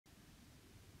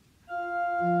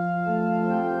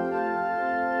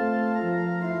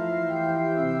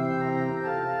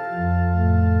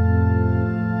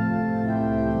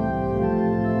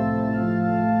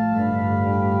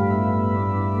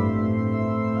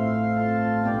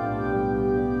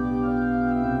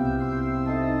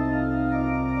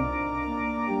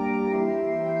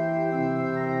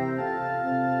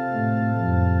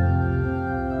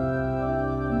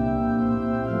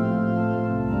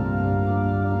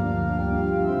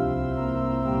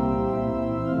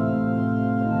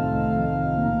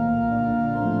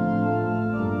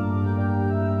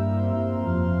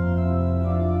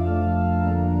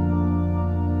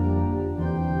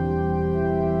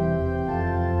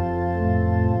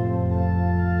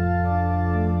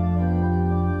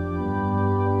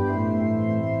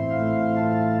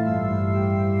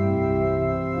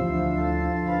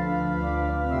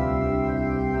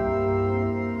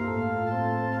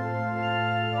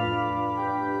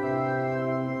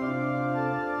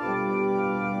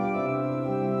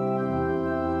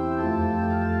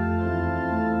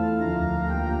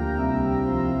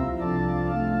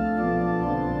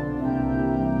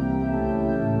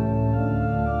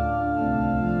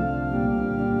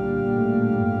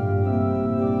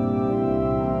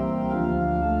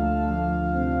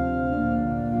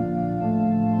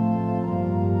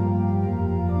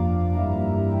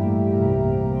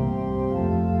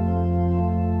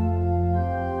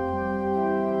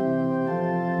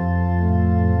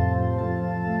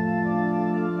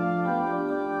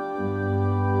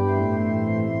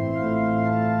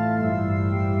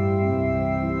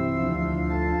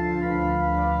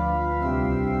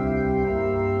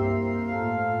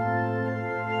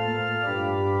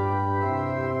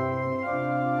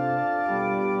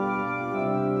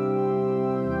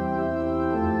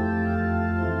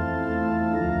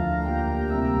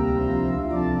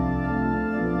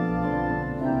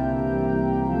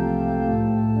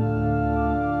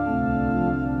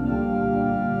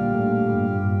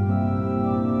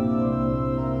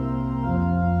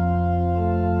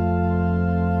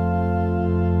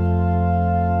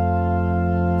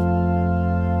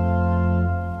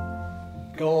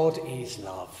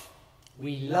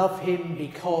We love him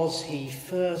because he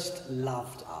first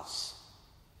loved us.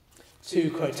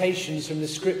 Two quotations from the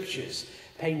scriptures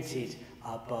painted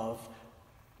above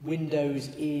windows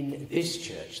in this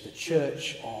church, the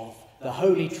Church of the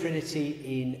Holy Trinity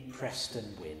in Preston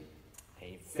Wynne.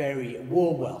 A very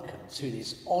warm welcome to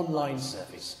this online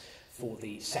service for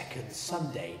the second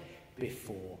Sunday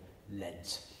before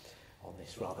Lent on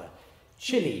this rather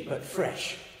chilly but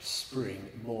fresh spring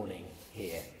morning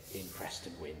here in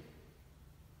Preston Wynne.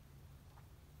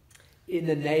 In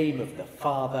the name of the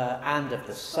Father, and of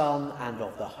the Son, and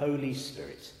of the Holy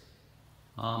Spirit.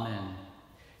 Amen.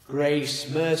 Grace,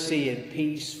 mercy, and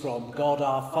peace from God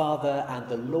our Father and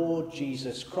the Lord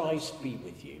Jesus Christ be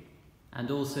with you.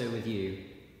 And also with you.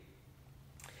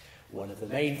 One of the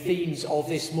main themes of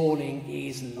this morning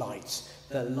is light,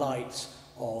 the light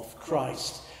of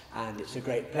Christ. And it's a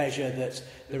great pleasure that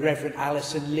the Rev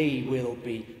Alison Leigh will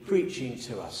be preaching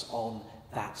to us on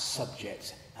that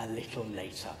subject a little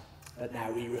later. But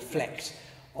now we reflect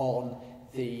on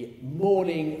the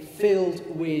morning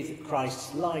filled with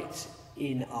Christ's light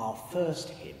in our first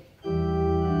hymn.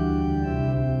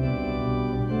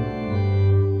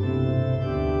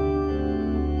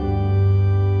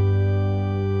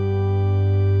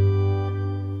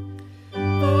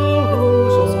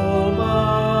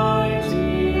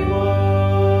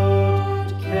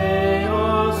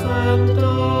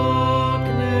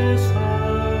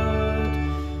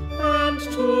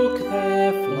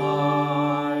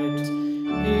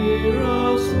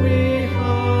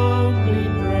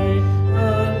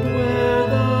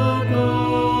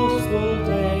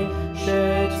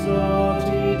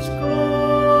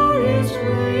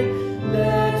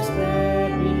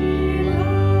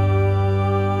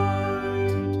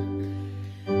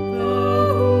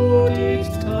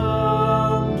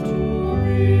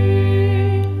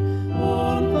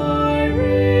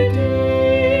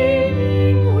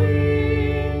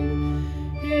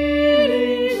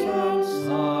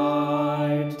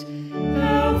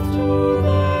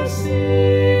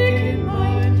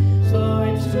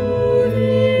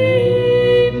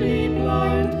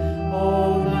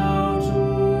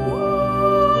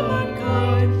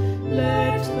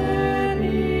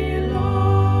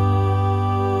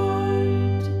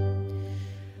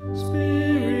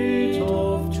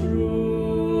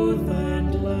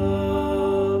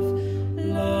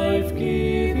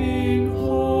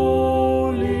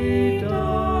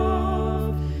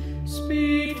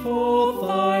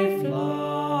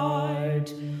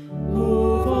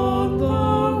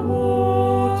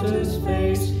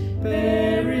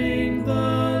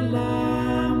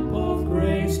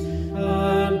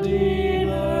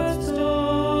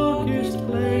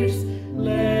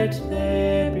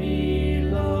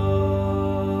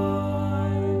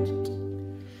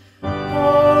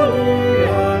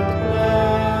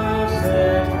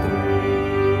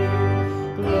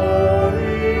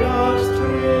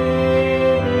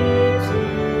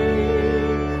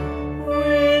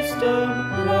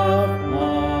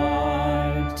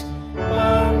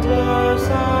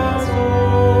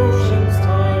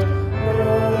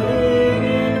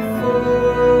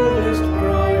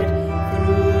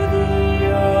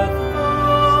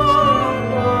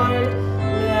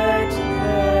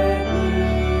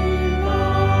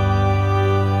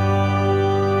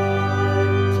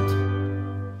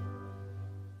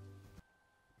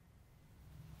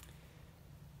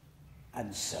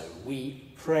 And so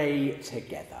we pray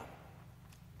together.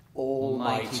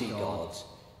 Almighty God,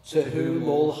 to whom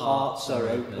all hearts are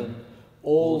open,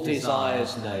 all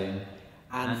desires known,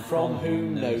 and from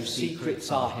whom no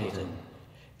secrets are hidden,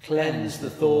 cleanse the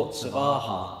thoughts of our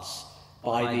hearts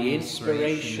by the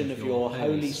inspiration of your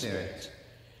Holy Spirit,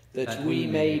 that we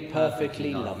may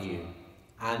perfectly love you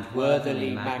and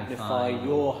worthily magnify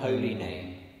your holy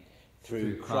name,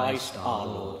 through Christ our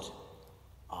Lord.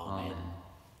 Amen.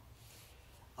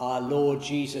 Our Lord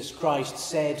Jesus Christ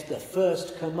said, the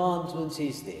first commandment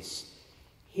is this: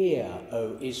 Hear,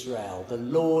 O Israel, the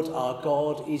Lord our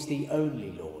God is the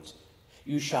only Lord.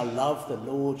 You shall love the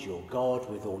Lord your God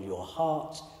with all your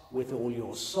heart, with all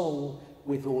your soul,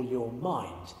 with all your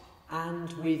mind,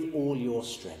 and with all your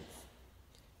strength.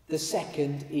 The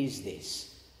second is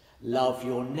this: love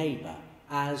your neighbour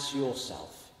as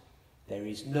yourself. There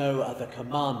is no other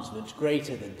commandment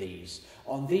greater than these.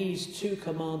 On these two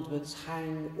commandments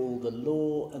hang all the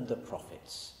law and the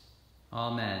prophets.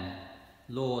 Amen.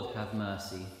 Lord, have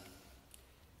mercy.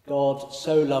 God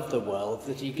so loved the world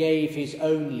that he gave his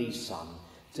only Son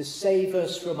to save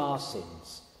us from our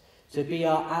sins, to be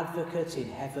our advocate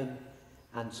in heaven,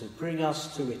 and to bring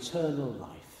us to eternal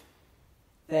life.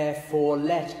 Therefore,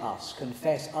 let us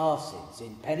confess our sins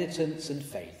in penitence and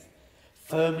faith,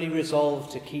 firmly resolved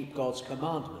to keep God's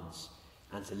commandments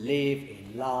and to live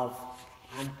in love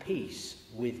and peace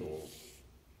with all.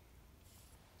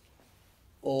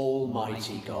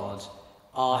 Almighty God,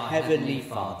 our heavenly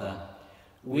Father,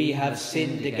 we have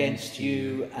sinned against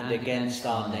you and against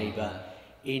our neighbour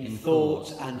in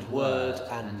thought and word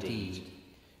and deed,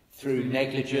 through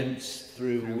negligence,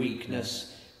 through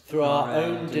weakness, through our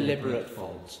own deliberate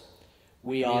fault.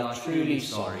 We are truly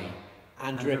sorry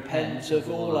and repent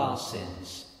of all our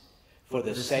sins. For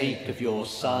the sake of your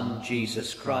Son,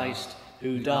 Jesus Christ,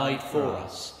 who died for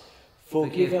us,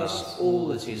 forgive us all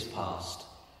that is past,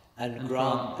 and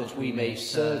grant that we may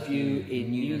serve you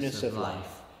in newness of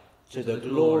life, to the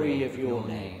glory of your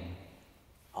name.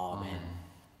 Amen.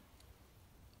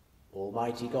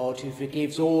 Almighty God, who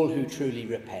forgives all who truly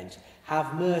repent,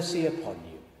 have mercy upon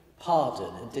you,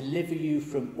 pardon and deliver you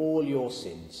from all your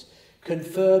sins,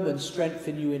 confirm and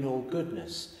strengthen you in all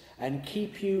goodness, and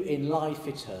keep you in life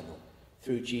eternal,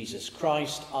 through Jesus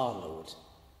Christ our Lord.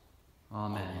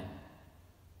 Amen.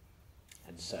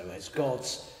 And so, as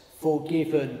God's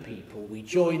forgiven people, we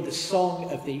join the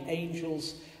song of the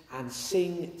angels and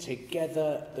sing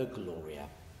together the Gloria.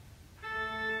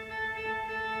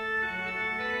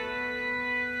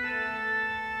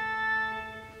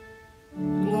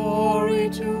 Glory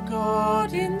to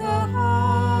God in the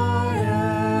highest,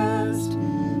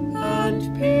 and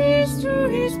peace to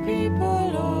his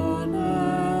people on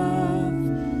earth.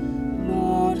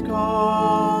 Lord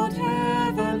God,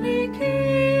 heavenly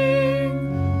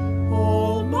King,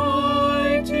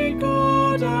 almighty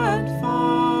God and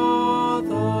Father,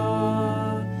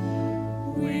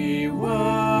 we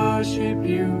worship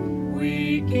you,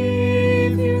 we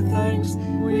give you thanks,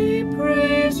 we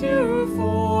praise you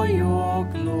for your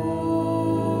glory.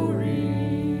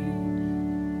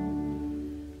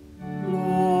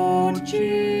 Lord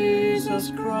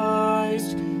Jesus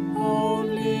Christ,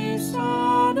 only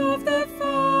Son of the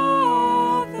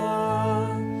Father,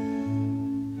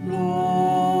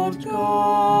 Lord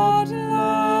God,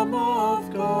 Lamb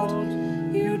of God,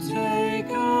 you take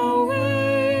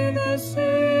away the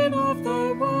sin of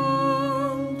the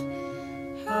world.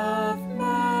 Have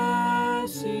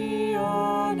mercy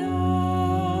on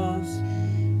us.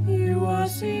 You are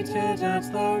seated at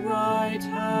the right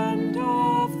hand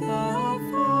of the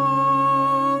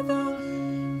Father.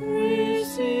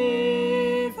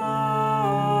 Receive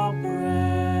our prayer.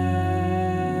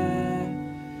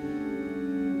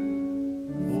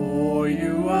 For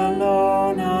you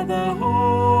alone are the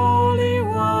Holy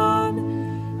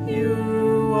One. You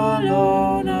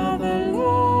alone are the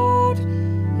Lord.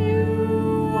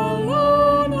 You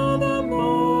alone are the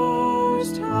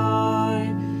Most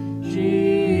High.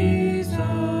 Jesus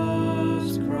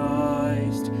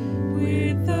Christ,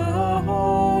 with the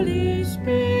Holy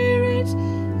Spirit,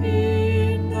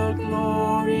 in the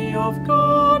glory of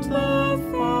God the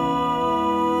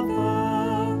Father.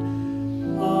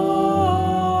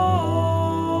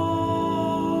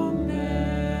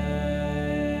 Amen.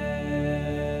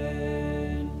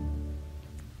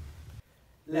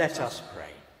 Let us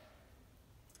pray.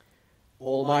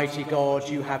 Almighty God,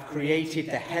 you have created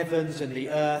the heavens and the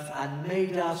earth and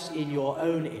made us in your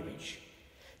own image.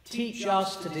 Teach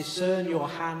us to discern your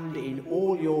hand in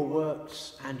all your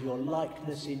works and your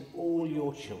likeness in all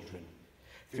your children.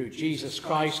 Through Jesus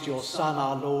Christ, your Son,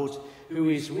 our Lord, who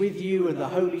is with you and the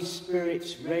Holy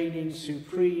Spirit, reigning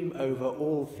supreme over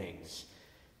all things,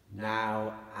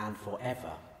 now and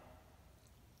forever.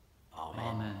 Amen.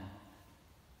 Amen.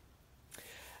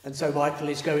 And so Michael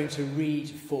is going to read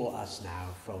for us now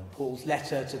from Paul's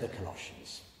letter to the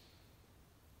Colossians.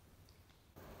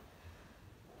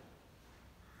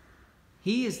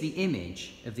 He is the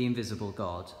image of the invisible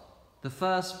God, the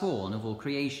firstborn of all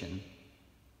creation.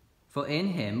 For in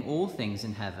him all things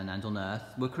in heaven and on earth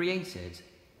were created,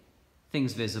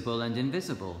 things visible and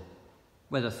invisible,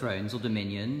 whether thrones or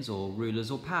dominions or rulers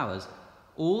or powers.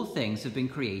 All things have been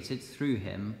created through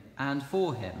him and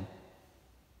for him.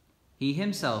 He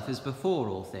himself is before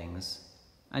all things,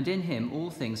 and in him all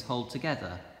things hold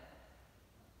together.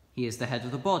 He is the head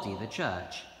of the body, the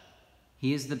church.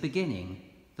 He is the beginning,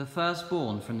 the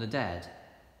firstborn from the dead,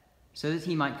 so that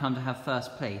he might come to have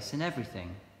first place in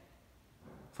everything.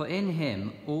 For in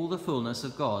him all the fullness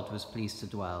of God was pleased to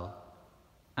dwell,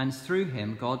 and through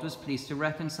him God was pleased to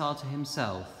reconcile to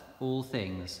himself all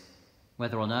things,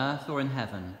 whether on earth or in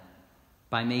heaven,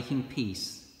 by making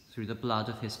peace through the blood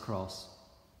of his cross.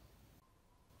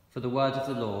 For the word of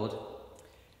the Lord.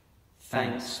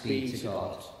 Thanks be to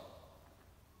God.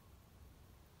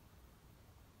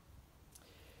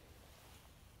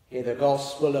 Hear the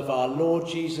gospel of our Lord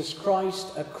Jesus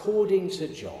Christ according to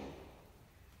John.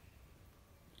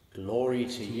 Glory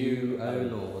to you, O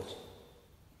Lord.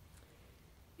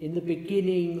 In the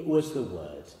beginning was the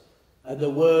Word, and the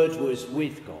Word was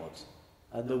with God,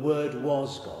 and the Word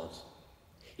was God.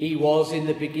 He was in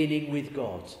the beginning with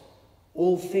God.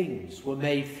 All things were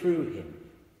made through him,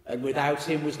 and without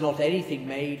him was not anything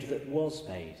made that was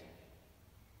made.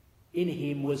 In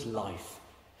him was life,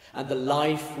 and the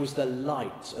life was the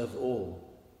light of all.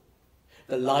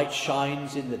 The light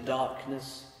shines in the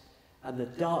darkness, and the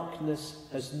darkness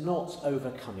has not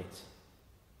overcome it.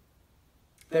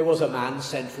 There was a man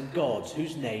sent from God,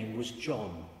 whose name was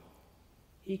John.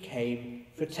 He came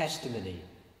for testimony,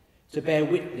 to bear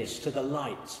witness to the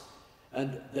light,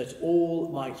 and that all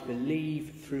might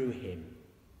believe through him.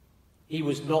 He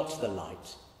was not the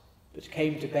light, but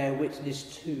came to bear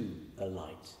witness to the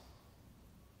light.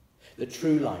 The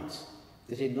true light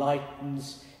that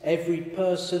enlightens every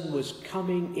person was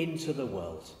coming into the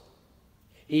world.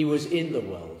 He was in the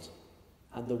world,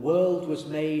 and the world was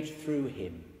made through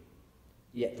him,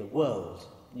 yet the world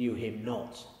knew him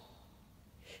not.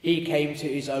 He came to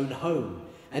his own home,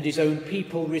 and his own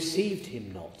people received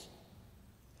him not.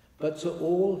 But to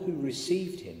all who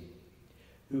received him,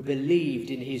 who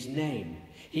believed in his name,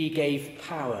 he gave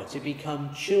power to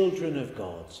become children of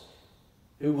God,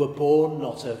 who were born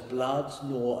not of blood,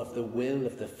 nor of the will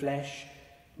of the flesh,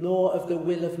 nor of the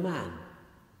will of man,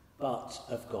 but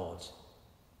of God.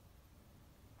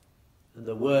 And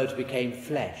the Word became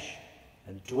flesh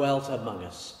and dwelt among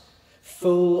us,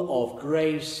 full of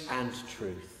grace and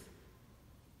truth.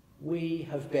 We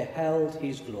have beheld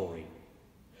his glory,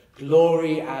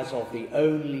 glory as of the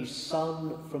only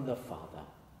Son from the Father.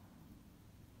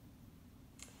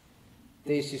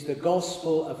 This is the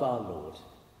gospel of our Lord.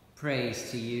 Praise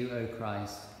to you, O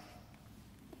Christ.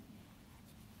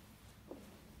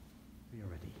 We are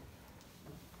ready.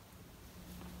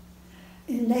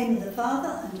 In the name of the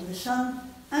Father, and of the Son,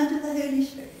 and of the Holy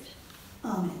Spirit.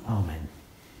 Amen. Amen.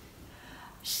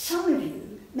 Some of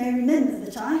you may remember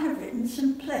that I have written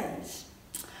some plays.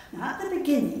 Now, at the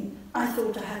beginning, I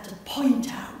thought I had to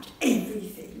point out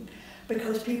everything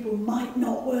because people might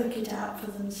not work it out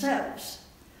for themselves.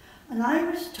 And I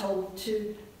was told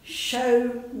to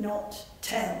show, not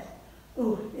tell.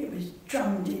 Oh, it was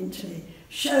drummed into me.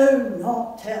 Show,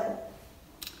 not tell.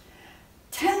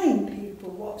 Telling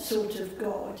people what sort of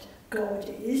God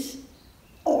is,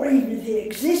 or even if he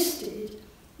existed,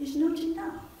 is not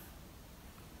enough.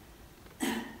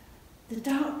 The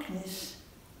darkness,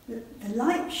 the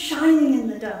light shining in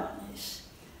the darkness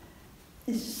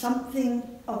is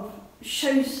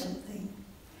shows something.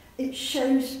 It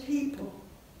shows people.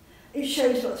 It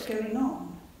shows what's going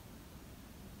on.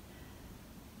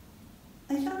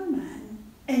 A young man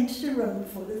entered a room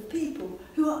full of people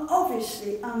who are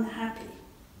obviously unhappy,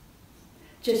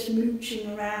 just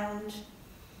mooching around,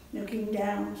 looking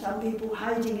down, some people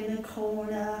hiding in a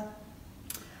corner.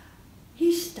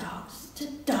 He starts to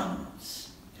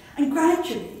dance, and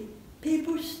gradually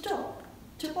people stop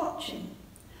to watch him.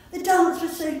 The dance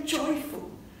was so joyful,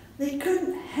 they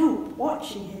couldn't help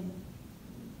watching him.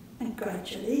 And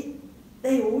gradually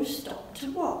they all stopped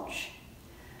to watch.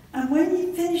 And when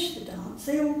he finished the dance,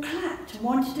 they all clapped and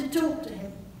wanted to talk to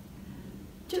him.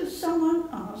 Till someone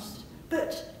asked,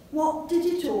 "But what did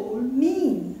it all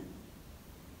mean?"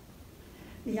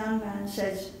 The young man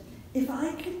says, "If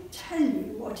I could tell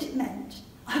you what it meant,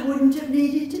 I wouldn't have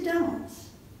needed to dance.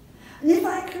 And if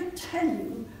I could tell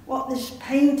you what this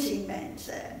painting meant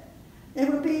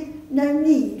there would be no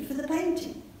need for the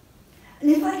painting. And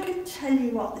if I could tell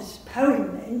you what this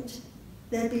poem meant,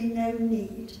 there'd be no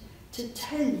need to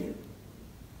tell you.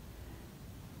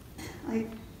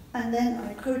 And then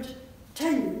I could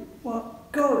tell you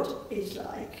what God is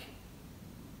like,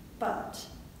 but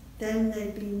then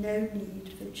there'd be no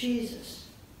need for Jesus.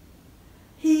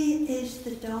 He is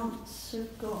the dance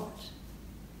of God.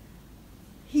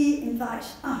 He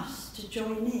invites us to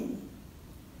join in.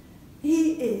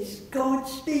 He is God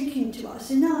speaking to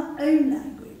us in our own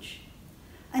language,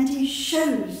 and he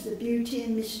shows the beauty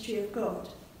and mystery of God.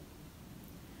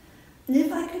 And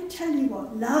if I could tell you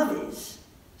what love is,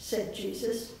 said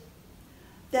Jesus,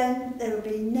 then there would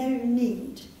be no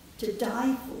need to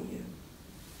die for you.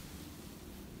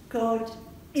 God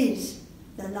is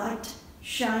the light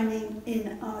shining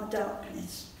in our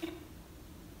darkness.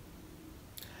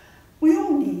 We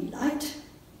all need light.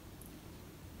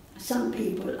 Some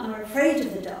people are afraid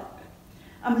of the dark,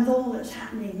 and with all that's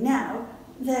happening now,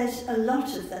 there's a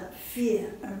lot of that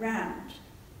fear around,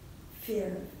 fear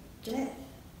of death.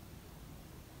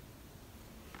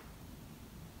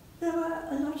 There were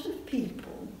a lot of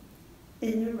people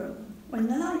in the room when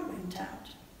the light went out.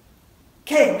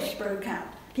 Chaos broke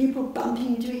out, people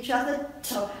bumping into each other,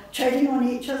 treading on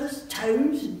each other's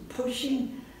toes and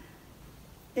pushing.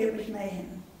 It was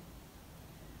mayhem.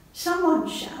 Someone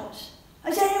shouts,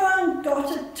 "Has anyone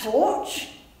got a torch?"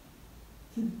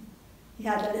 He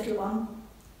had a little one.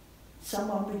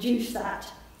 Someone produced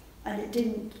that, and it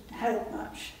didn't help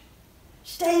much.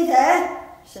 "Stay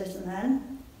there," says the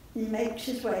man. He makes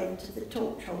his way to the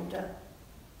torch holder.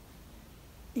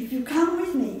 "If you come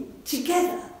with me,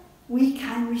 together we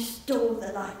can restore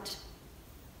the light."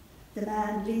 The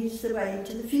man leads the way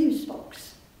to the fuse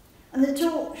box, and the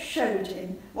torch showed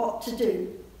him what to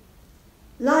do.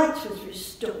 Light was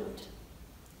restored.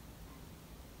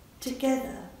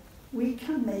 Together we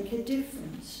can make a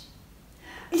difference.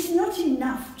 It's not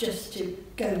enough just to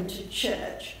go to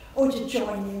church or to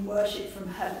join in worship from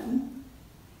home.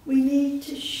 We need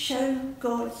to show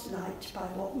God's light by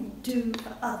what we do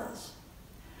for others,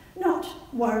 not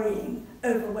worrying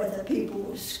over whether people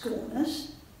will scorn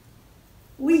us.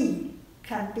 We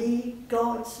can be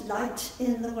God's light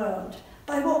in the world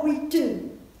by what we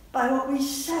do, by what we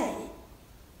say,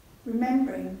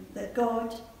 remembering that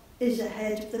God is the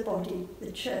head of the body,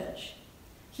 the church.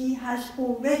 He has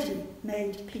already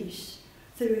made peace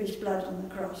through his blood on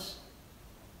the cross.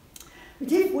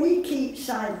 But if we keep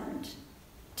silent,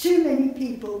 too many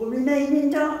people will remain in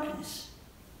darkness.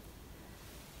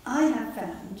 I have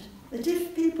found that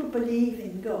if people believe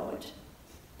in God,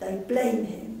 they blame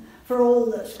him for all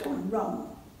that's gone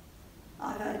wrong.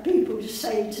 I've had people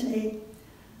say to me,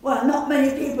 "Well, not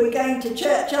many people are going to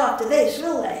church after this,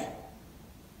 will they?"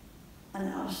 And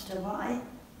I asked her why.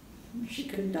 She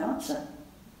couldn't answer.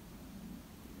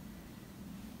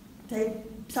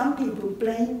 Some people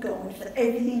blame God for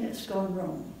everything that's gone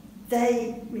wrong.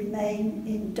 They remain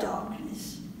in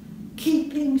darkness.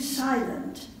 Keeping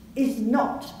silent is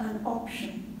not an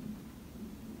option.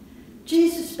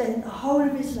 Jesus spent the whole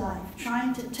of his life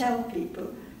trying to tell people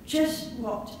just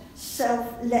what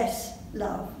selfless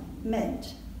love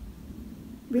meant.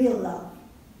 Real love.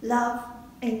 Love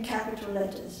in capital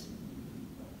letters.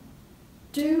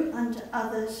 Do unto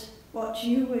others what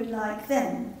you would like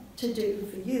them to do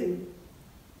for you,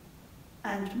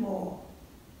 and more.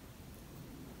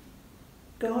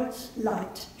 God's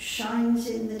light shines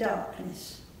in the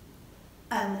darkness,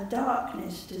 and the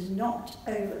darkness does not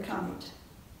overcome it.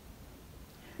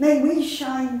 May we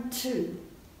shine too,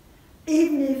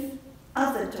 even if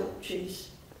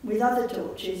with other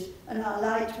torches, and our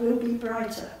light will be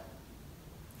brighter.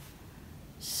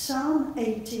 Psalm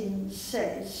 18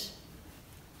 says,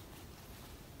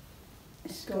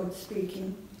 it's God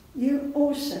speaking,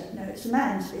 it's the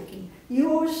man speaking,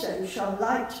 "You also shall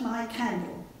light my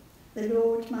candle. The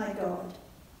Lord my God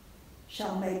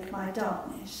shall make my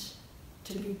darkness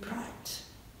to be bright."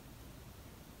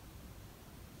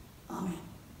 Amen.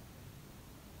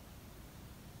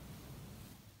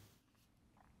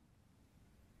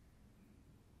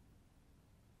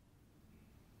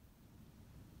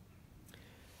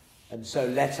 And so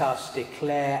let us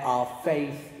declare our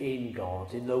faith in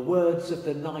God in the words of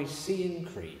the Nicene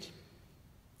Creed.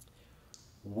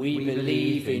 We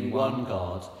believe in one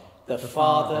God, the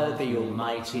Father, the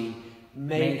Almighty,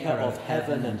 maker of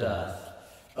heaven and earth,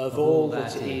 of all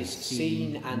that is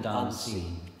seen and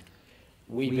unseen.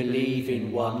 We believe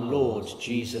in one Lord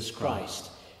Jesus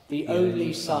Christ, the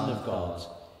only Son of God,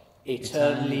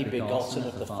 eternally begotten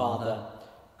of the Father,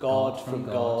 God from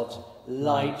God,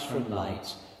 light from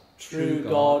light, true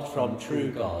God from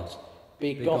true God,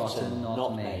 begotten,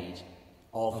 not made,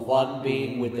 of one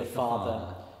being with the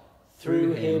Father.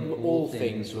 Through him all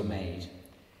things were made.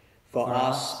 For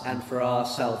us and for our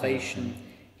salvation,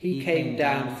 he came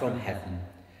down from heaven,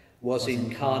 was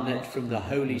incarnate from the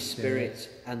Holy Spirit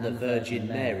and the Virgin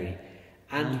Mary,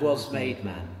 and was made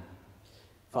man.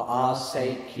 For our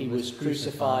sake he was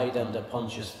crucified under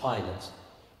Pontius Pilate.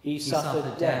 He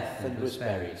suffered death and was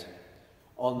buried.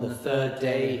 On the third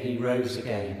day he rose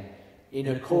again, in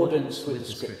accordance with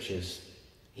the Scriptures.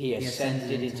 He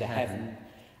ascended into heaven,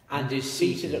 and is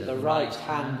seated at the right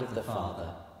hand of the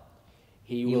Father.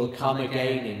 He will come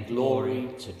again in glory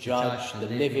to judge the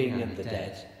living and the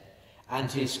dead, and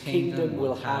his kingdom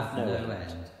will have no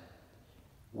end.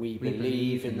 We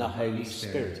believe in the Holy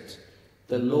Spirit,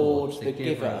 the Lord, the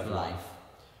giver of life,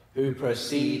 who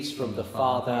proceeds from the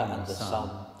Father and the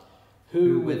Son,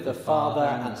 who with the Father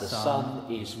and the Son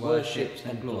is worshipped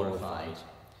and glorified,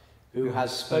 who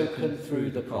has spoken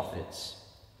through the prophets.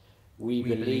 We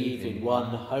believe in one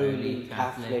holy,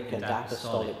 Catholic and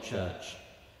Apostolic Church.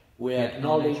 We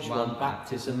acknowledge one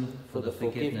baptism for the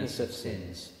forgiveness of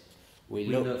sins. We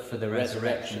look for the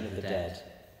resurrection of the dead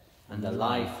and the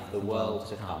life of the world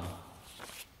to come.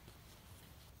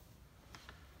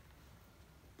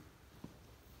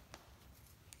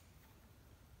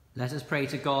 Let us pray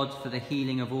to God for the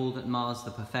healing of all that mars the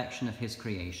perfection of his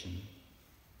creation.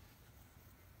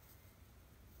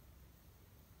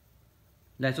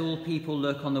 Let all people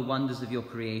look on the wonders of your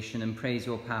creation and praise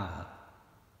your power.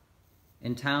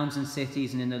 In towns and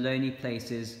cities and in the lonely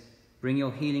places, bring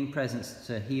your healing presence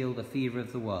to heal the fever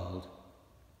of the world.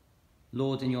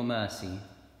 Lord, in your mercy,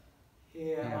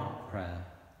 hear our prayer.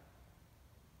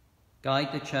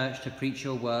 Guide the Church to preach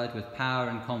your word with power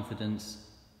and confidence,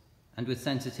 and with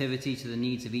sensitivity to the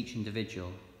needs of each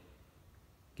individual.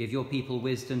 Give your people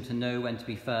wisdom to know when to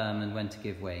be firm and when to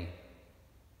give way.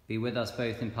 Be with us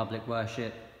both in public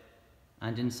worship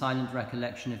and in silent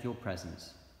recollection of your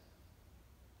presence.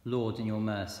 Lord, in your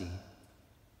mercy,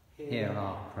 hear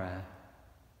our prayer.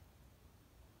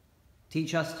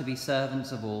 Teach us to be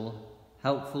servants of all,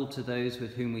 helpful to those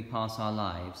with whom we pass our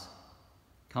lives.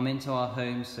 Come into our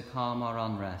homes to calm our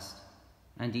unrest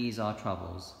and ease our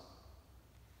troubles.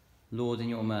 Lord, in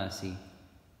your mercy,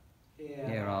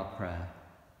 hear our prayer.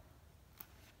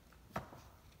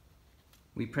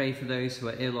 We pray for those who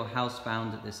are ill or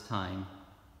housebound at this time.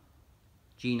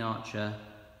 Jean Archer,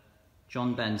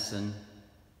 John Benson,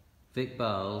 Vic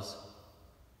Burles,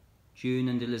 June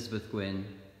and Elizabeth Gwynne,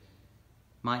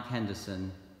 Mike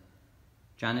Henderson,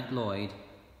 Janet Lloyd,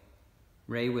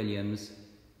 Ray Williams,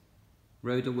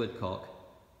 Rhoda Woodcock,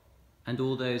 and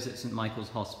all those at St.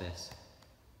 Michael's Hospice.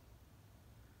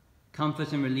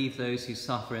 Comfort and relieve those who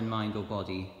suffer in mind or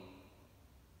body.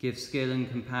 Give skill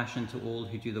and compassion to all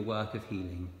who do the work of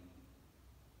healing.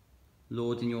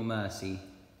 Lord, in your mercy,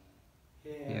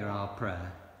 hear our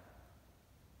prayer.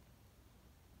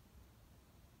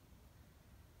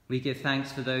 We give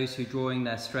thanks for those who, drawing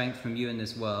their strength from you in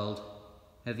this world,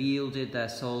 have yielded their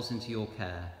souls into your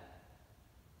care.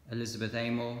 Elizabeth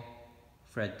Amor,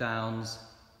 Fred Downs,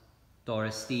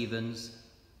 Doris Stevens,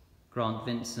 Grant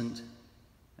Vincent,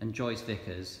 and Joyce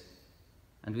Vickers,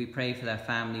 and we pray for their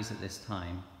families at this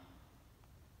time.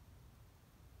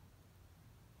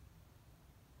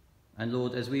 And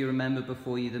Lord, as we remember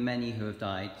before you the many who have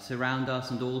died, surround us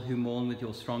and all who mourn with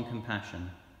your strong compassion.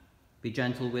 Be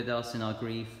gentle with us in our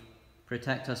grief,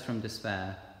 protect us from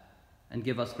despair, and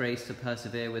give us grace to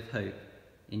persevere with hope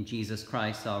in Jesus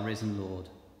Christ, our risen Lord.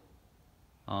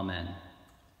 Amen.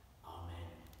 Amen.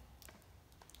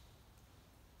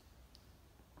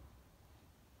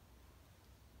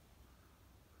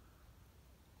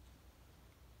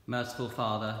 Merciful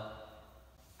Father,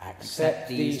 Accept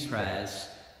these prayers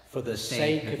for the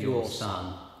sake of your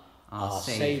Son, our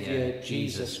Saviour,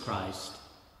 Jesus Christ.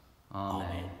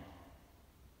 Amen.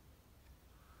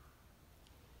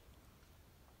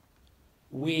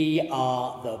 We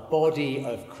are the body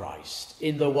of Christ.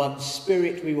 In the one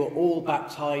Spirit we were all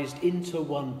baptized into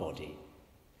one body.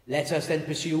 Let us then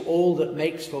pursue all that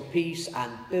makes for peace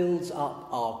and builds up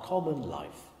our common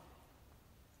life.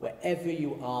 Wherever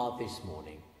you are this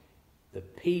morning, the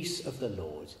peace of the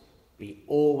Lord be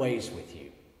always with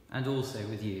you. And also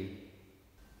with you.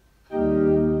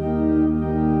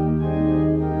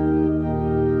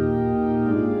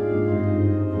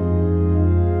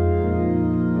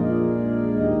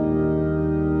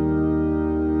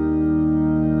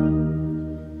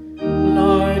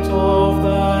 Light of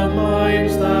the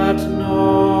minds that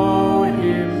know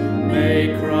him,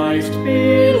 may Christ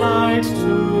be light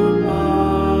to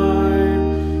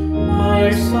mine.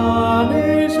 My Son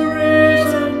is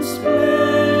risen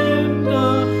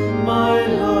splendor, my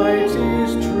light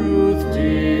is truth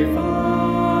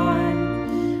divine.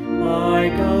 My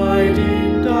guide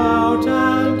in doubt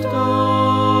and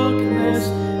darkness,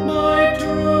 my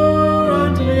true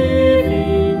and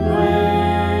living way.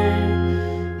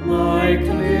 My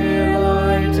clear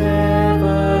light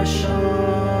ever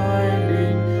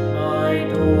shining, my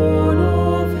dawn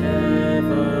of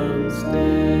heaven's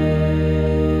day.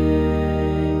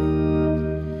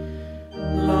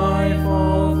 Life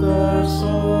of the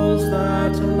souls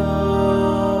that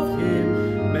love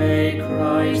him, may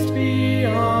Christ be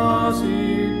ours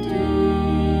indeed.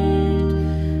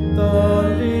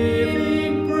 The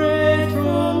living bread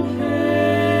from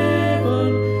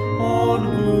heaven, on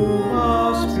whom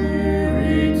our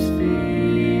spirits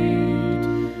feed,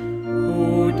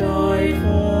 who died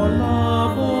for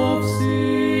love of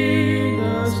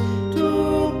sinners, to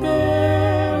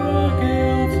bear a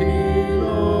guilty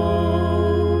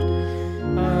load,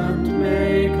 and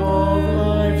make of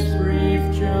life's brief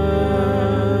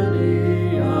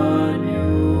journey a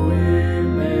new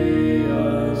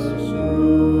Emmaus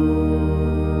road.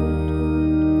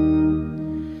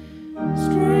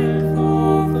 Strength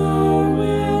of the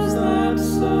wills that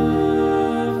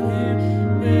serve him,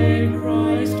 may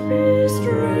Christ be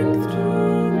strength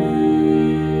to me,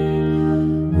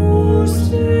 who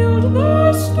still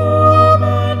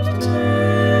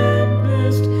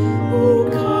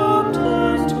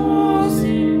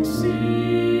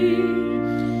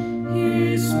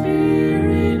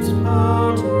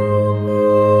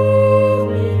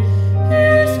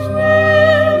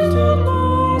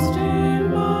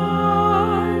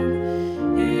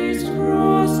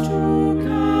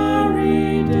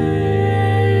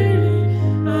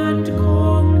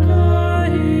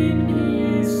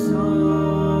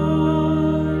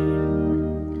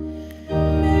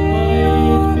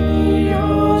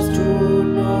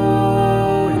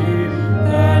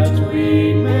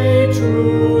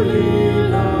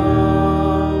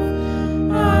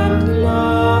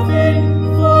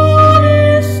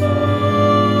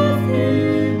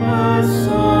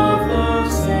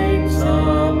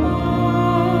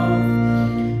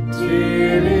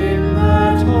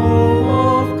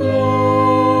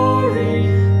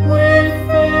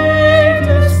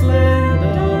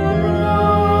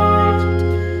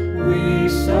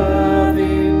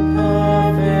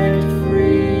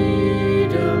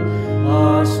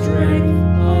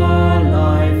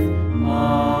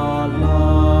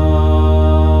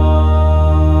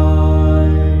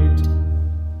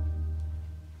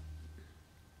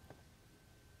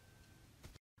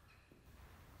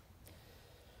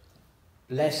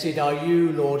Blessed are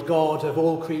you, Lord God of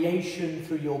all creation.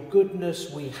 Through your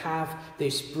goodness we have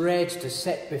this bread to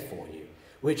set before you,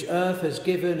 which earth has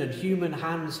given and human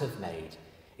hands have made.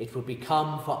 It will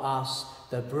become for us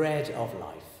the bread of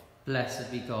life.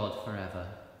 Blessed be God forever.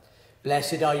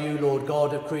 Blessed are you, Lord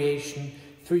God of creation.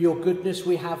 Through your goodness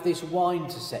we have this wine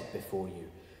to set before you,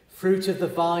 fruit of the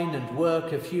vine and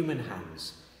work of human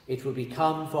hands. It will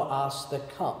become for us the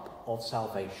cup of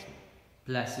salvation.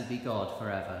 Blessed be God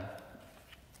forever.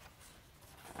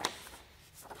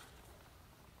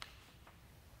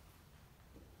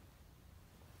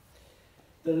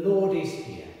 The Lord is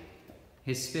here.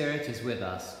 His Spirit is with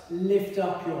us. Lift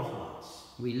up your hearts.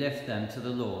 We lift them to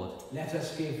the Lord. Let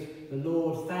us give the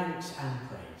Lord thanks and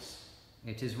praise.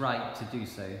 It is right to do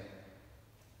so.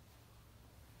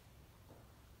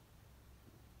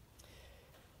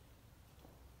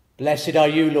 Blessed are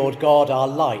you, Lord God, our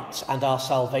light and our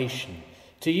salvation.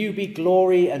 To you be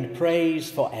glory and praise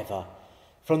forever.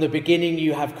 From the beginning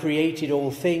you have created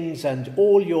all things, and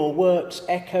all your works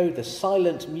echo the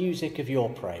silent music of your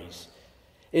praise.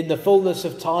 In the fullness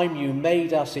of time you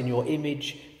made us in your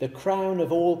image, the crown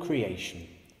of all creation.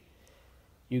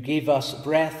 You give us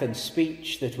breath and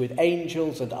speech, that with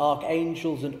angels and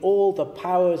archangels and all the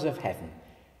powers of heaven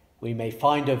we may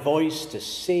find a voice to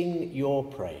sing your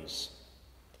praise.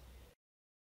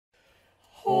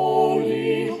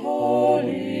 Holy,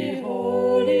 holy,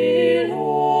 holy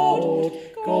Lord,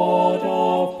 God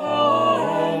of power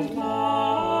and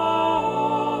might,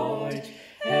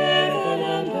 heaven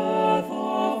and earth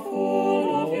are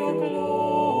full of your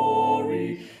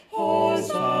glory.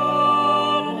 Hosanna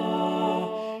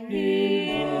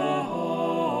in the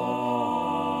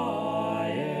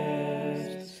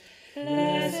highest.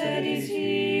 Blessed is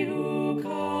he who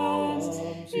comes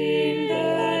in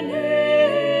the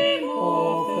name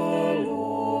of the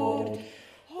Lord.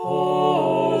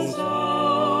 Hosanna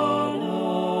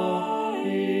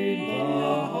in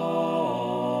the highest.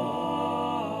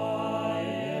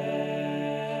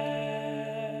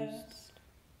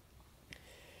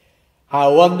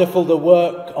 How wonderful the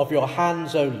work of your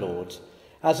hands, O Lord!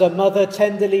 As a mother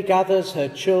tenderly gathers her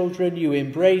children, you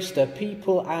embraced a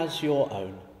people as your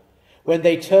own. When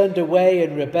they turned away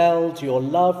and rebelled, your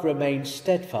love remained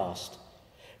steadfast.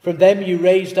 From them you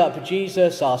raised up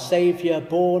Jesus, our Saviour,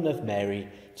 born of Mary,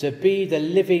 to be the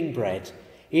living bread,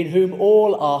 in whom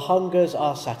all our hungers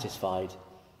are satisfied.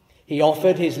 He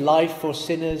offered his life for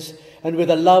sinners, and with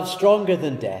a love stronger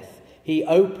than death, he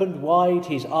opened wide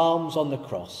his arms on the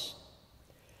cross.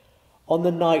 On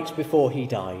the night before he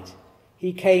died,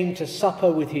 he came to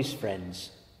supper with his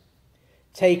friends.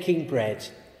 Taking bread,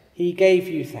 he gave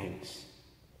you thanks.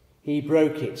 He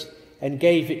broke it and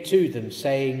gave it to them,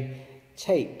 saying,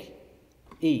 "Take,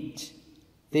 eat.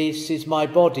 This is my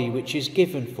body which is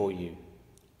given for you.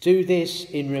 Do this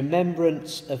in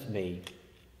remembrance of me."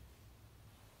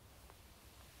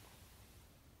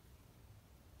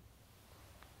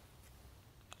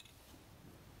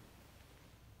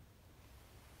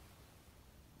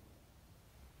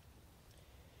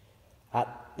 At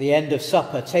the end of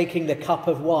supper, taking the cup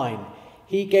of wine,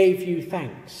 he gave you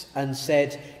thanks and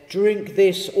said, "Drink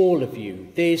this, all of you.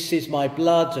 This is my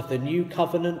blood of the new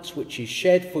covenant, which is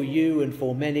shed for you and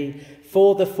for many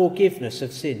for the forgiveness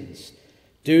of sins.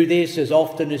 Do this as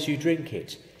often as you drink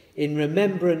it, in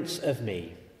remembrance of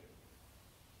me."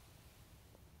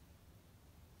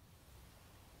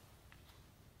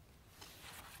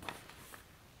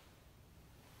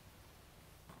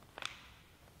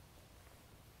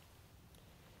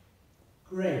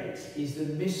 Great is the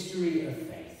mystery of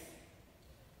faith.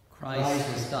 Christ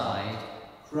has died.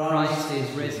 Christ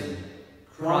is risen.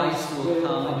 Christ will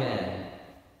come again.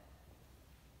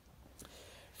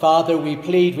 Father, we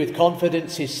plead with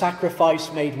confidence his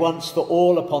sacrifice made once for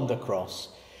all upon the cross.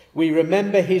 We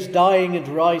remember his dying and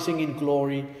rising in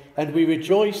glory, and we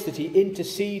rejoice that he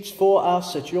intercedes for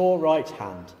us at your right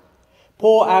hand.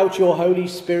 Pour out your Holy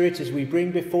Spirit as we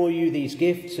bring before you these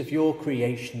gifts of your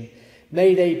creation.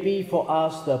 May they be for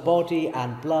us the body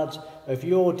and blood of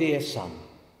your dear Son.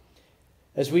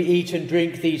 As we eat and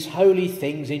drink these holy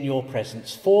things in your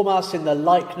presence, form us in the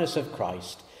likeness of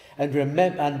Christ and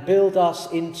build us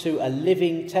into a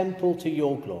living temple to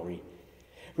your glory.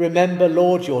 Remember,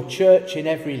 Lord, your church in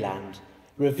every land.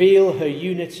 Reveal her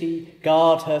unity,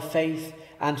 guard her faith,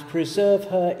 and preserve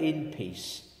her in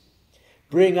peace.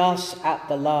 Bring us at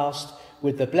the last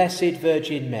with the Blessed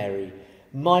Virgin Mary,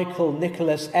 Michael,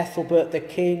 Nicholas, Ethelbert, the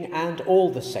King, and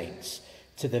all the saints,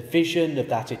 to the vision of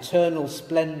that eternal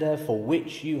splendour for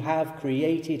which you have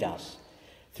created us,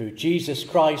 through Jesus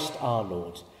Christ our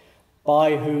Lord,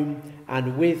 by whom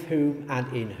and with whom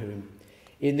and in whom,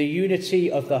 in the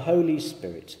unity of the Holy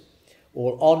Spirit,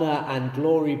 all honour and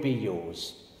glory be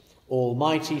yours,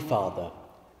 Almighty Father,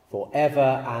 for ever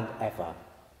and ever.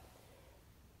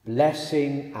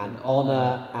 Blessing and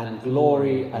honour and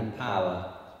glory and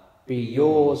power be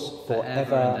yours for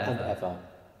ever and ever.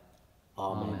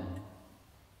 Amen.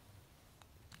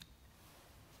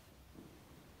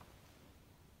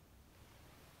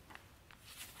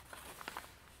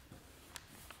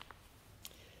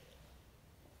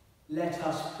 Let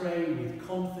us pray with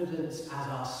confidence as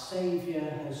our Saviour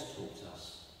has taught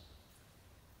us.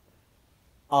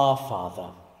 Our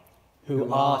Father,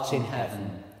 who art in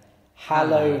heaven,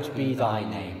 hallowed be thy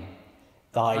name.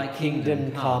 Thy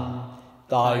kingdom come,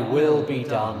 thy will be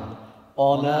done,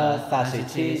 on earth as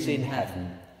it is in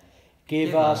heaven.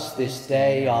 Give us this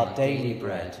day our daily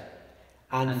bread,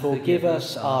 and forgive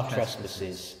us our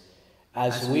trespasses,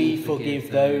 as we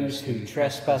forgive those who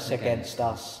trespass against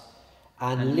us.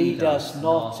 And lead us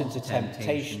not into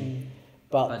temptation,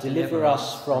 but deliver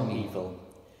us from evil.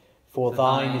 For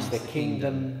thine is the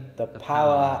kingdom, the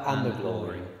power and the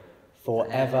glory, for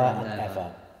ever and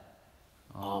ever.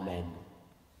 Amen.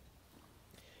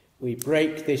 We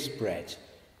break this bread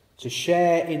to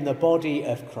share in the body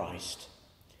of Christ.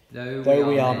 Though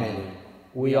we are many,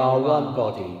 we are one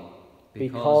body,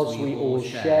 because we all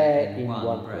share in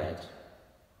one bread.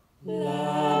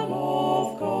 Lamb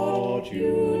of God,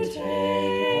 you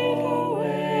take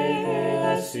away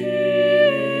the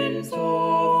sins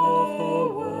of the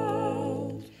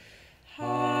world.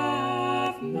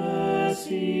 Have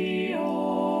mercy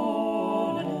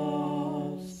on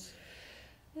us.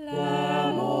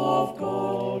 Lamb of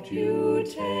God, you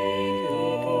take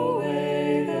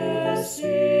away the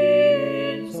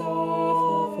sins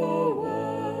of the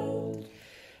world.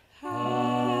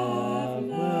 Have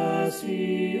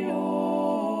mercy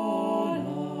on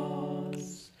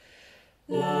us.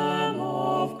 Lamb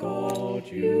of God,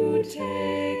 you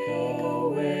take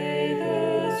away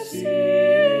the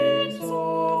sins of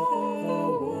the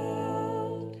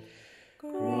world.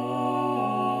 Grant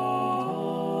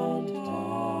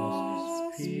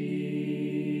us peace.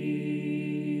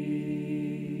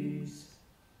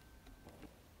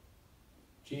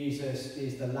 Jesus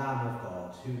is the Lamb of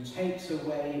God who takes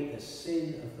away the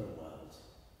sin of the world.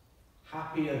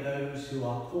 Happy are those who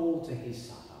are called to his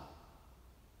supper.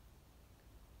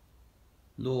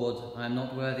 Lord, I am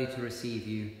not worthy to receive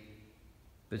you,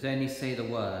 but only say the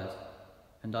word,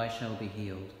 and I shall be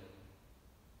healed.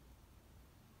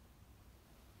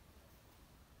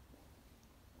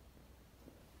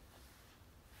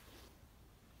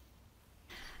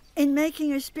 In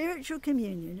making a spiritual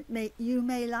communion, you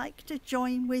may like to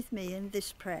join with me in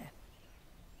this prayer.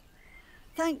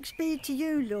 Thanks be to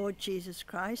you, Lord Jesus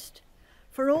Christ,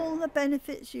 for all the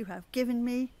benefits you have given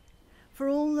me, for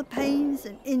all the pains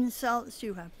and insults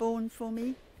you have borne for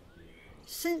me.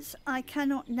 Since I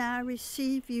cannot now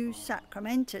receive you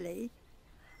sacramentally,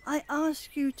 I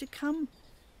ask you to come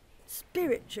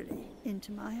spiritually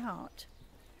into my heart.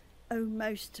 O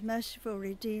most merciful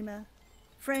Redeemer,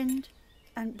 friend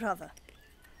and brother,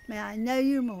 may I know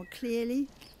you more clearly,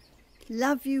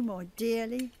 love you more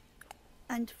dearly,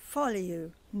 and follow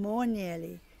you more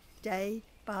nearly day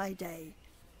by day.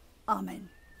 Amen.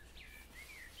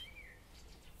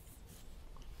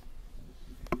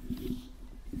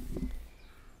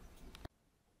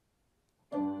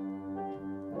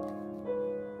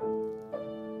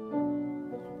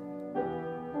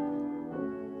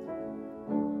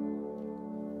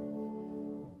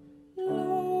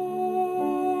 Lord,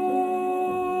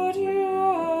 you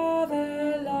are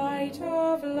the light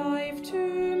of life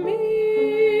to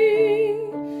me.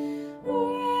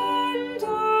 When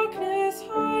darkness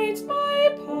hides my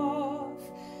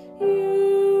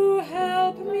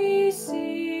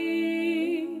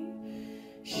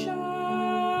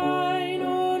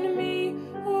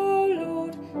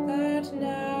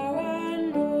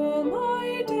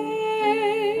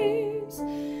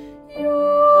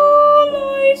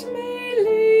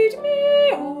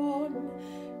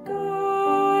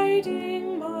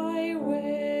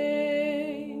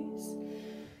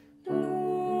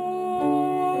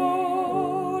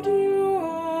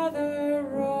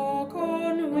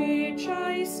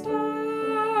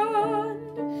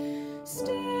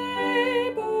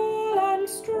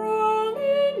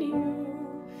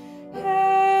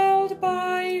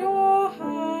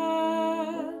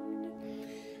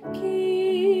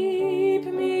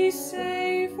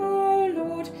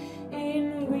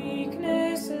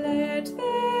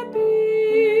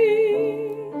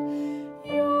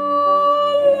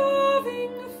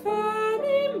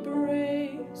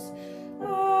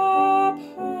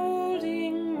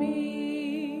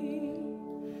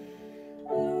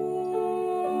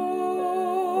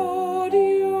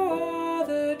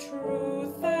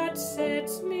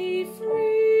sets me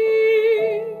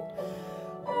free.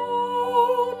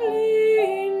 Only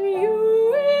in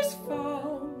you is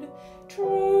found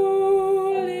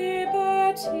true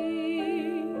liberty.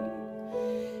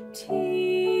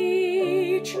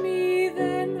 Teach me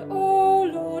then, O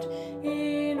Lord,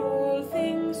 in all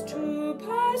things to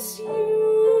pursue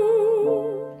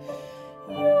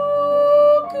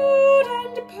your good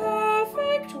and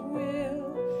perfect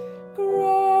will,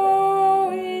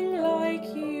 growing like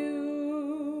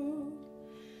you.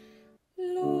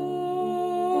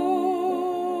 Lord,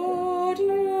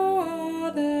 you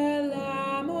are the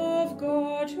Lamb of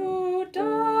God who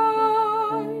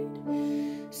died,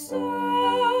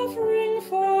 suffering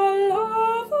for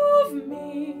love of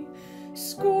me,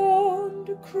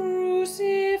 scorned,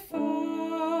 crucified.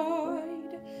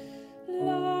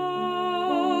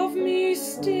 Love me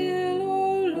still,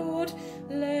 O Lord,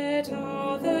 let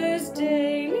others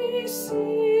daily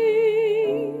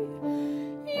see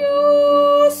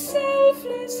your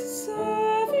selfless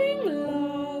serving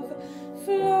love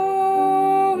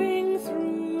flowing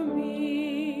through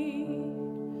me.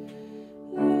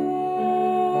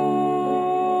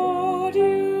 Lord,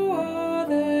 you are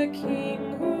the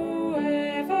King who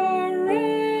ever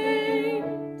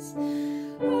reigns.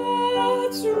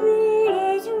 Earth's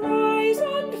rulers rise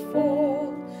and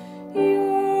fall,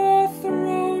 your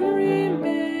throne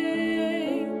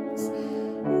remains.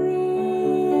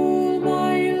 Rule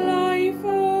my life,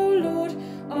 O Lord,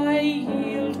 I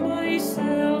yield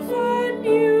myself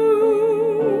anew.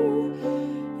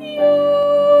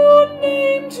 Your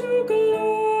name to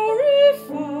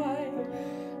glorify,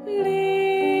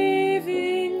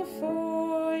 living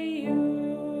for you.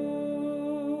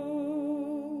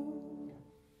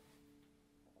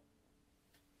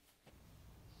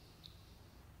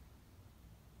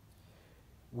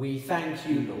 We thank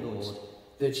you, Lord,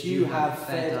 that you have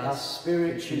fed us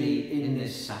spiritually in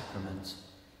this sacrament,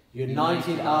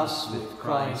 united us with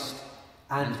Christ,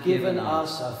 and given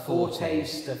us a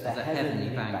foretaste of the heavenly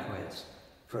banquet,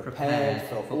 prepared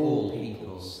for all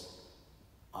peoples.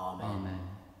 Amen. Amen.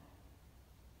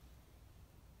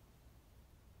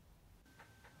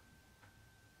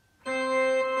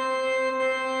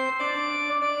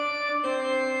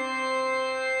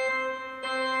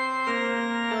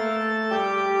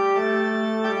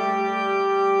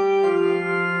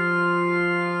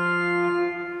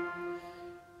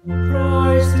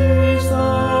 Christ is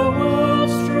the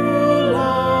world's true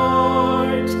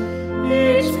light,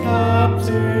 its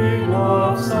captain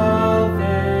of salvation.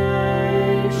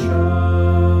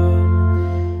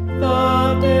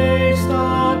 The day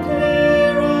star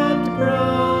clear and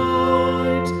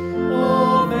bright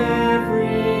of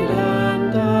every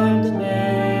land and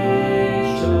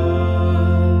nation.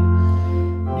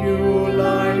 New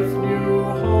life, new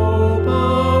hope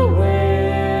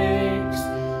awakes,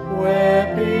 where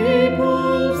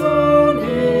peoples own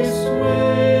his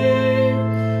sway.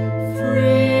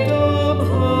 Freedom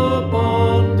her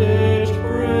bondage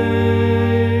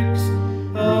breaks,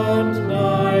 and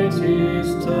night is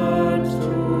turned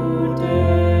to day.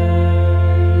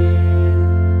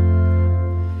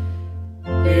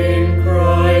 In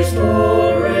Christ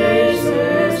all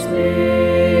races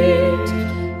meet,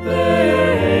 their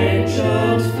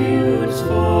ancient feuds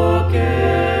forgetting.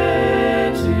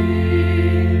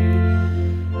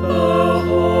 The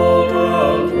whole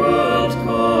world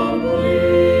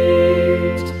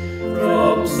complete,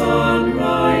 from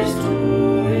sunrise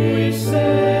to its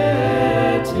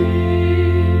setting.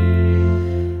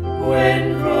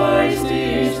 When Christ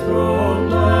is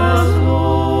throned as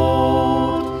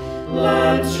Lord,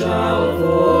 lands shall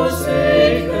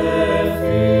forsake their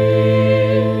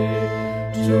fear.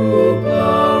 To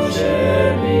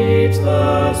plowshare meet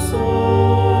the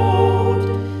sword,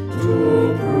 to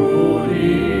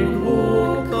pruning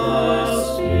hook the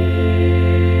spear.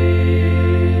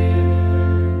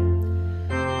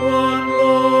 One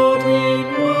Lord in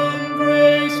one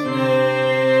great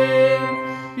name,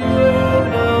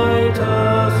 unite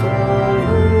us all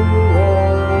who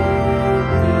own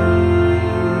thee.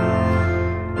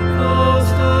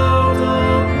 Cast out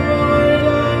our pride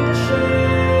and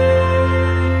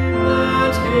shame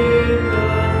that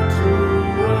hinder to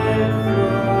every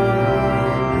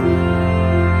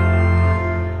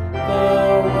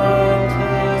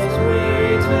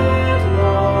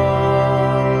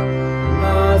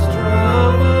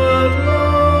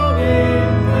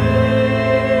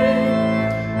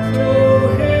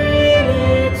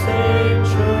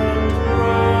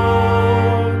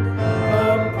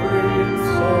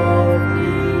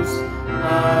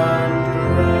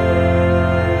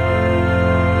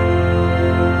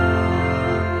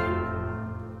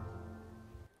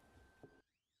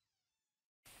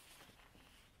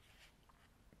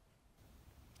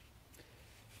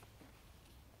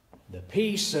The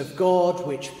peace of God,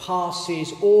 which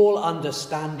passes all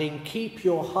understanding, keep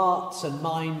your hearts and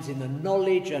minds in the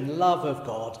knowledge and love of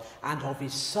God and of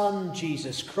his Son,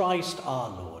 Jesus Christ our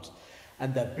Lord.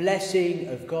 And the blessing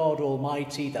of God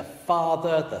Almighty, the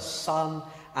Father, the Son,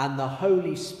 and the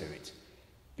Holy Spirit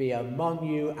be among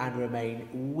you and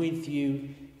remain with you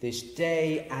this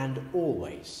day and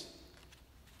always.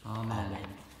 Amen.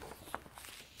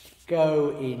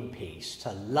 Go in peace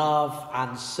to love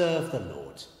and serve the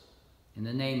Lord. In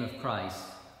the name of Christ.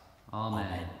 Amen.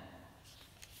 Amen.